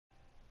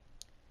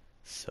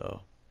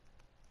So,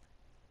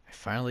 I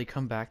finally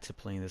come back to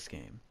playing this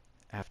game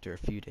after a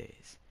few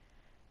days.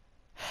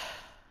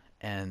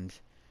 And,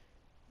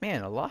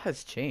 man, a lot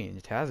has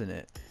changed, hasn't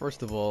it?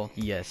 First of all,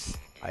 yes,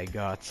 I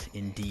got,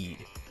 indeed,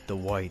 the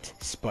White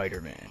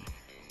Spider-Man.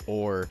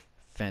 Or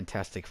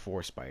Fantastic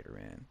Four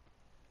Spider-Man.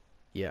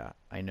 Yeah,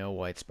 I know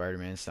White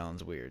Spider-Man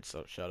sounds weird,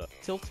 so shut up.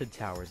 Tilted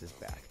Towers is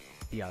back.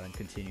 The island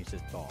continues to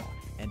thaw,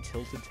 and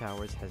Tilted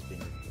Towers has been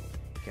revealed.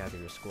 Gather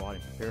your squad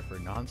and prepare for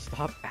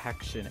non-stop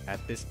action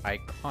at this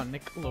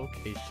iconic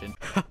location.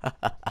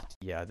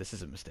 Yeah, this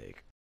is a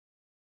mistake.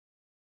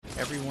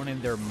 Everyone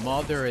and their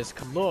mother is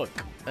look.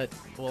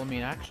 Well, I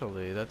mean,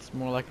 actually, that's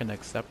more like an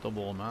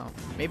acceptable amount.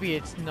 Maybe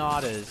it's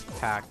not as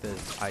packed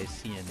as I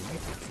see in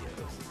YouTube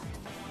videos,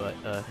 but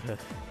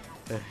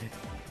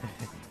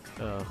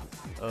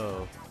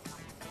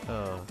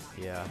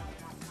yeah.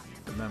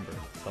 Remember,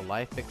 the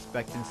life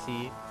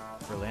expectancy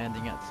for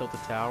landing at Tilted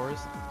Towers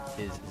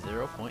is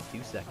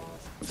 0.2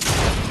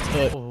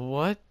 seconds.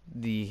 What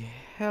the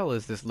hell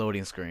is this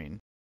loading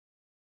screen?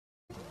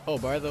 Oh,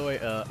 by the way,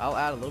 I'll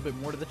add a little bit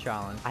more to the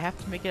challenge. I have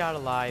to make it out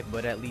alive,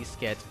 but at least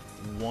get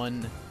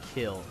one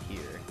kill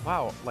here.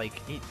 Wow,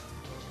 like,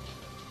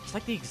 it's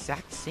like the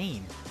exact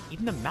same.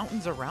 Even the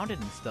mountains around it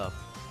and stuff.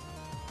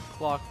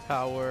 Clock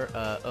tower,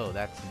 oh,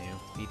 that's new.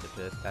 Pizza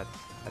pit,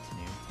 that's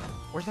new.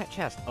 Where's that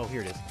chest? Oh,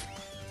 here it is.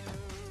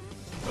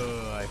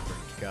 Oh, I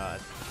forgot.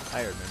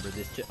 I remember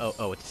this.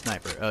 Oh, it's a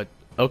sniper.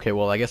 Okay,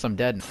 well, I guess I'm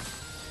dead.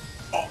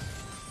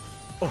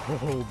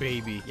 Oh,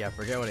 baby. Yeah,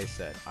 forget what I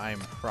said. I'm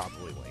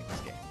probably winning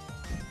this game.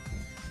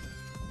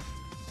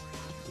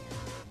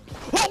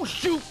 Oh,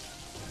 shoot!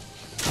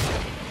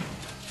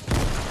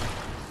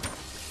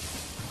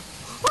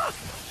 Ah!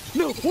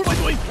 No! What am I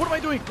doing? What am I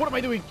doing? What am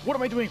I doing? What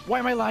am I doing? Why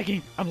am I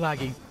lagging? I'm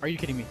lagging. Are you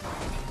kidding me?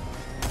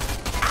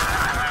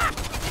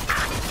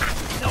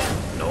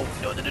 No,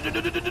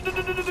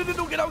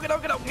 get out, get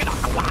out, get out, get out.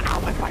 Wow,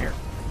 my fire.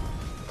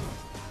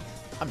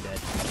 I'm dead.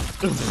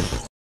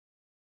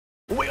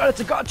 Oh my god, it's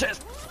a god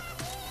chest.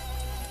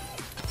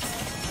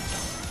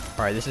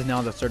 Alright, this is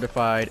now the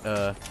certified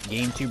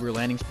GameTuber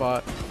landing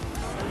spot.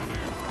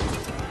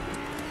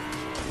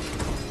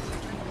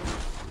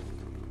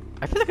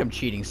 I feel like I'm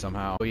cheating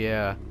somehow. Oh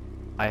yeah,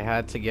 I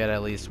had to get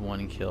at least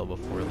one kill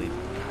before leaving.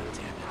 God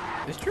damn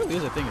it. This truly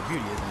is a thing of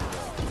beauty, isn't it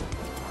though?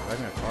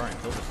 Driving a car and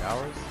Tilted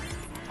Towers?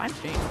 Time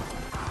change.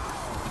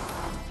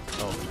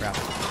 Oh crap.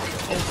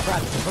 Oh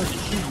crap, it's supposed to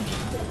shoot me.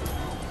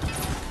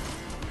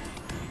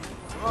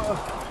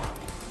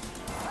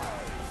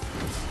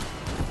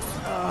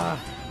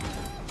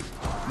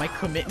 My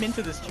commitment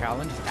to this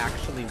challenge is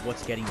actually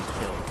what's getting me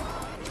killed.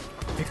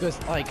 Because,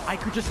 like, I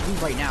could just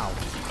leave right now,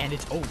 and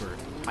it's over.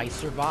 I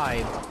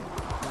survived,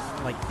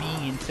 like,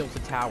 being in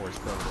Tilted Towers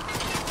for a little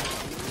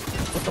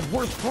bit. But the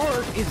worst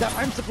part is that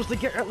I'm supposed to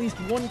get at least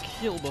one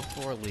kill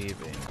before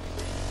leaving.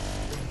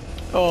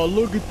 Oh,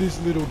 look at this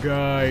little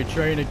guy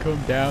trying to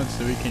come down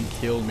so he can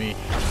kill me.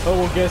 Oh,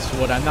 well, guess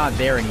what? I'm not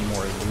there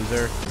anymore,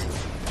 loser.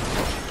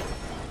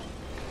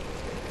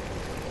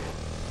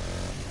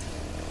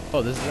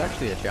 Oh, this is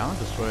actually a challenge.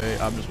 This way,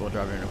 I'm just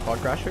driving in a quad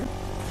crasher.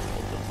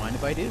 Don't mind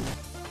if I do.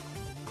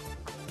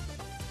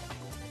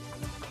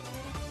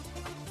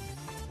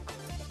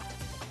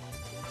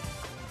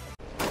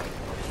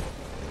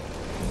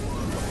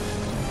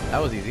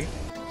 That was easy.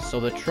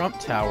 So the Trump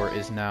Tower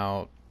is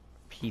now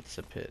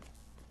Pizza Pit.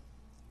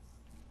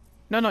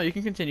 No, you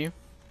can continue.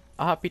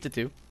 I'll have pizza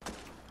too.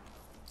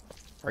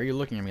 Why are you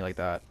looking at me like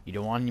that? You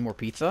don't want any more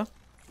pizza?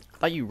 I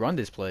thought you run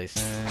this place.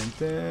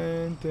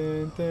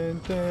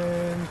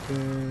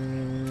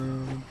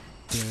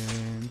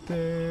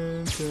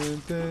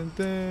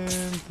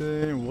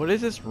 What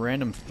is this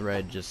random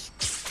thread just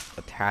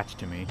attached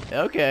to me?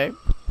 Okay.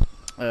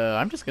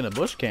 I'm just gonna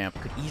bush camp.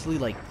 Could easily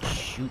like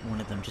shoot one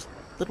of them, just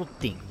little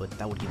dink, but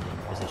that would give me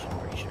a position, I'm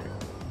pretty sure.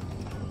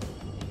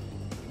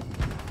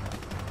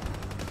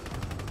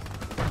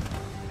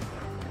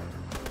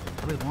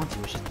 I really want to,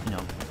 it's just, you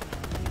know.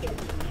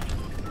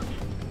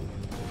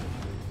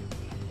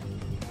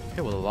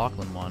 Okay, well, the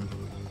Lachlan one.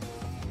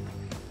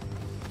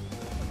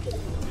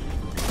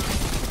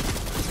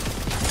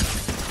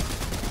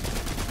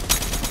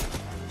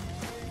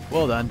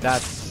 Well done,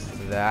 that's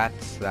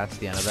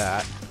the end of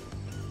that.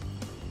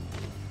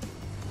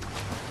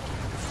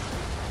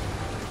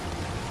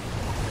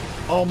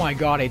 Oh my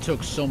god, I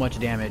took so much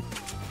damage.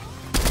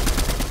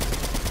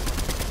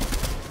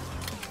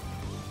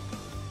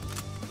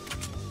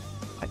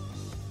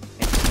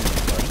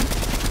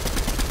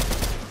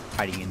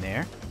 Hiding in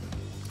there.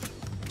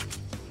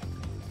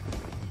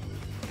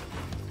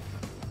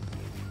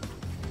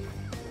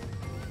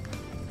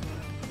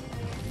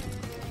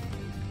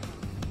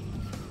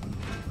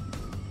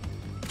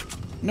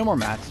 No more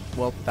mats.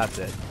 Well, that's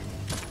it.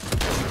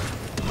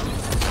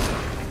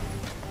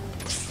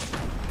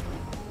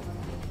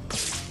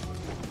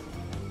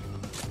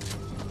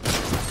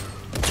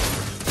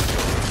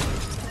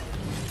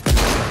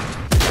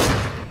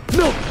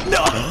 No!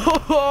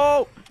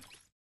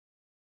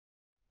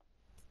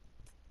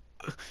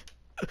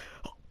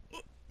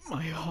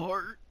 My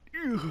heart.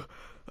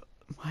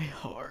 My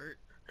heart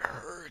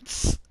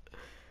hurts.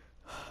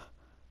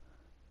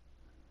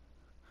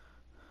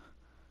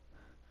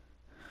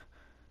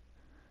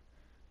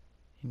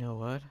 You know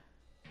what?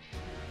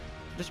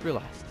 I just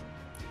realized.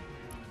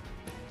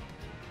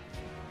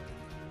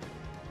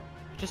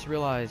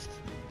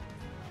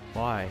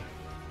 Why I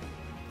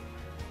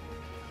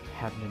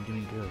haven't been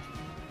doing good.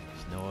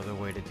 There's no other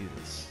way to do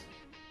this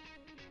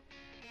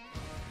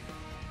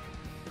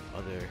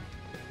other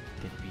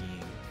than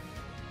being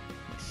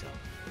myself.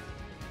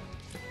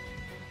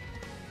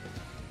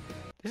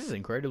 This is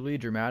incredibly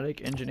dramatic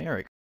and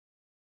generic.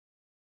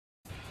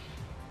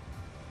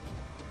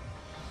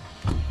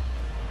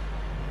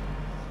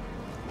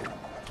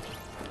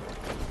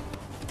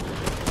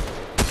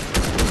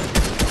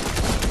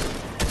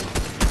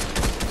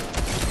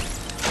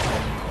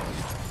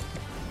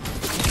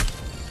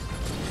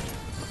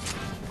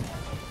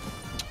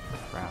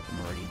 Crap, I'm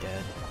already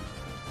dead.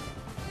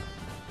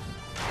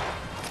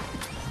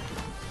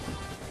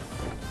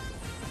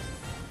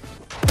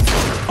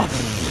 Oh,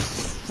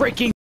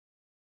 freaking!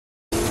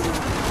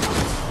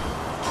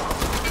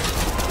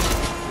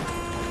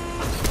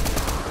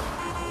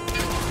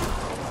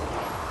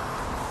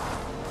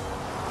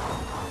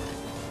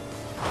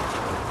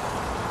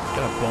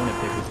 Got a bone to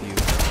pick with you,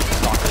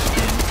 soccer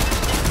skin.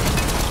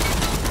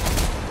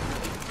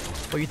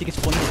 Oh, you think it's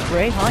funny to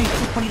spray, huh? You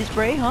think it's funny to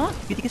spray, huh?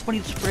 You think it's funny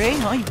to spray,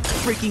 huh? You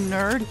freaking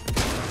nerd.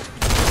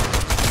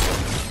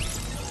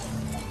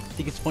 You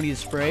think it's funny to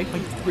spray? Oh,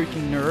 you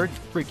freaking nerd.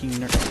 Freaking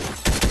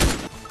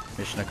nerd.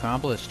 Mission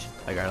accomplished.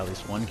 I got at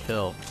least one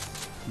kill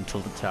until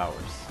the towers.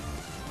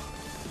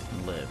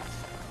 And lived.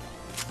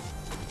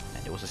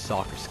 And it was a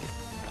soccer skin.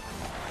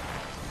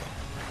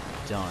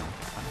 Done.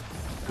 I'm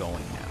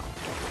going now.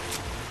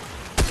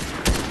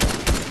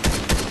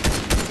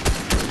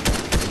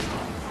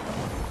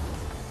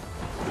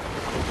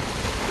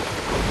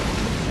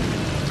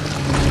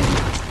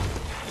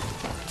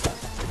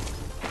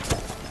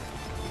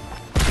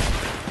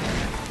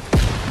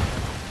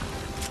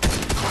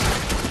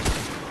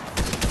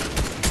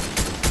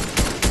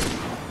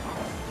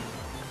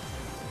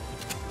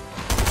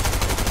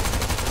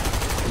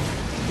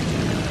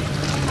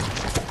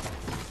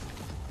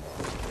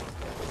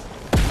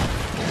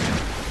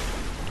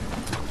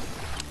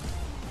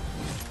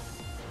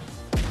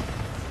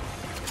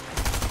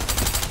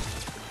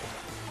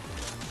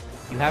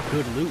 You have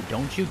good loot,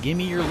 don't you? Give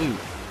me your loot.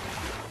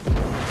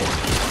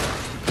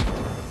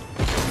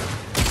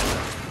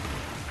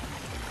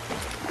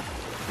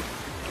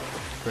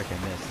 Frick, I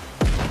missed.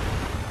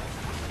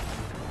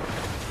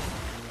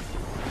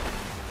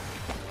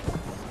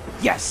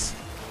 Yes!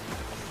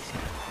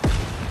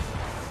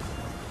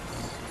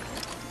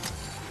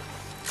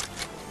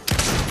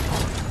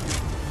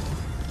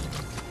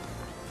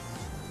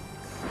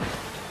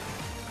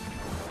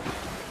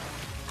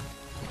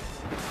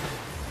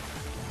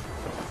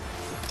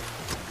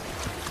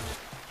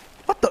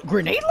 What the?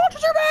 Grenade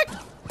launchers are back?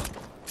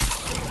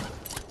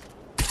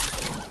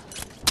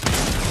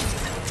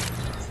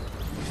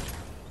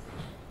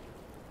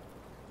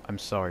 I'm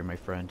sorry, my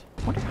friend.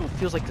 I wonder how it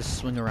feels like to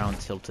swing around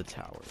tilted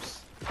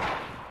towers.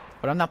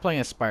 But I'm not playing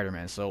as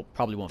Spider-Man, so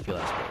probably won't feel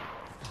as good.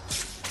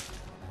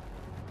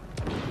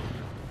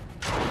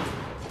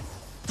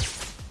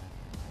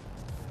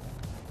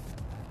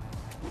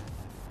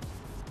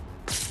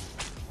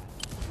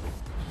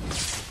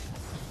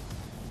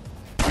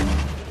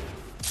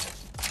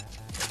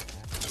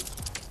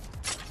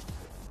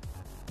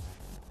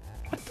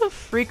 What the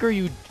freak are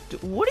you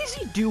what is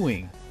he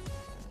doing?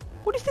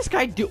 What is this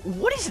guy do?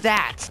 What is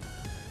that?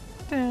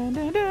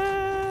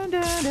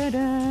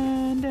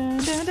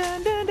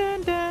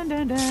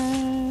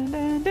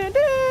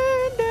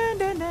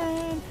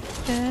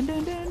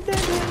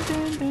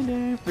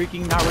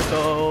 Freaking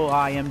Naruto,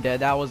 I am dead.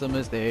 That was a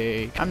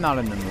mistake. I'm not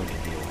in the mood to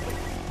deal with it,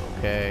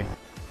 okay?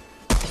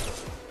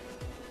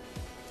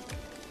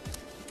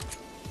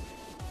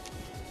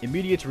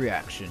 Immediate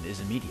reaction is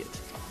immediate.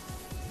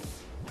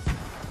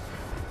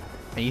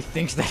 And he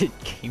thinks that it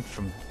came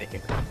from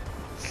there.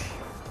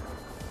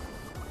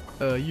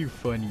 You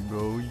funny,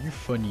 bro. You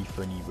funny,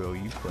 bro.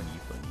 You funny.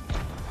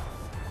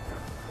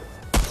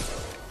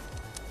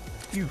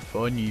 You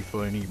funny,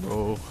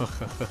 bro. Look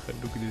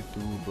at this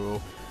dude,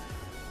 bro.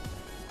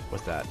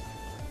 What's that?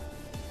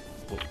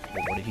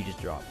 What did he just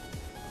drop?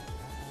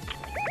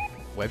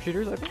 Web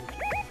shooters, I think?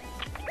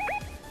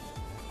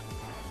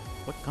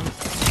 What gun is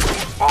that?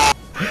 Oh!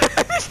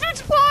 This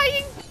dude's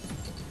flying!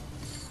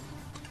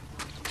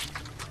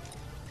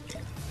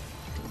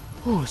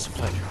 Oh,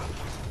 supply drop.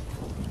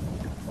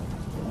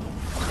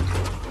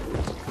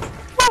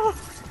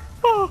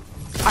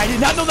 I did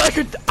not know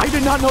that I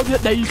did not know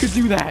that you could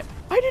do that.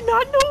 I did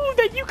not know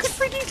that you could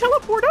freaking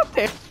teleport up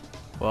there.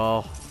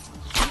 Well,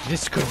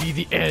 this could be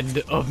the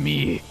end of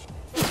me.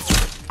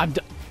 I'm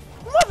done.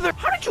 Mother,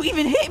 how did you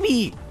even hit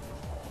me?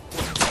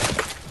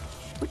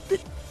 What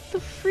the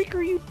freak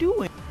are you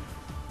doing?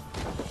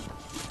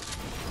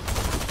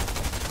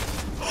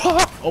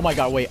 Oh my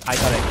god, wait, I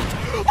got it.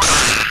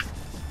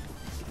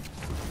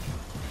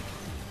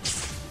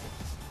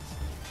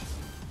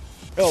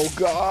 Oh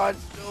god!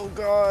 Oh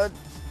god!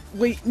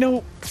 Wait,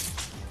 no!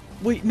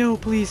 Wait, no,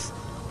 please!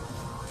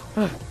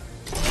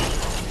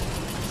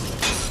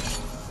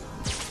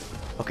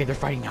 Okay, they're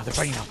fighting now, they're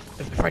fighting now.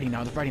 They're fighting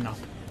now, they're fighting now.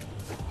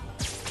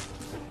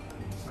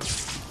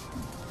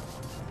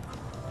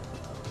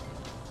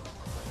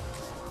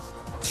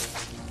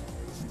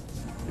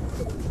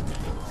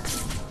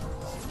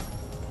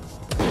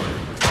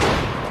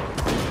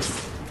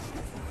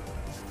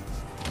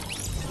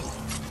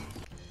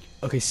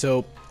 Okay,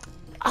 so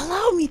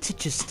allow me to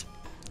just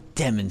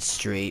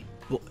demonstrate,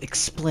 well,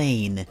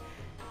 explain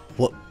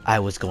what I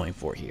was going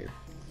for here.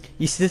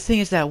 You see, the thing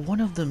is that one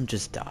of them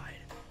just died,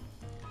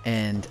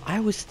 and I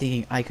was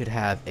thinking I could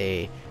have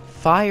a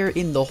fire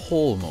in the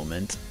hole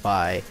moment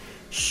by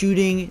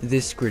shooting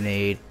this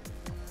grenade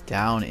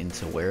down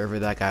into wherever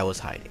that guy was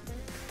hiding.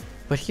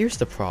 But here's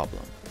the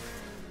problem.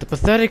 The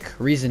pathetic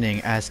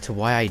reasoning as to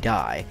why I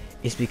die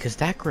is because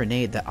that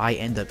grenade that I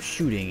end up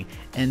shooting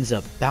ends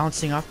up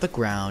bouncing off the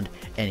ground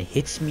and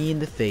hits me in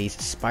the face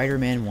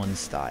Spider-Man 1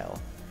 style.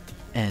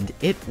 And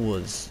it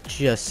was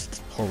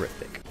just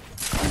horrific.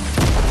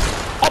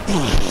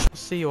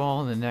 See you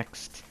all in the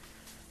next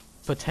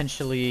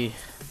potentially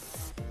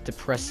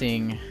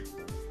depressing,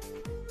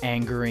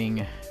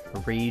 angering,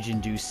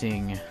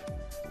 rage-inducing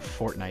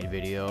Fortnite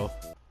video.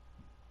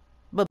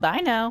 Bye-bye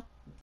now.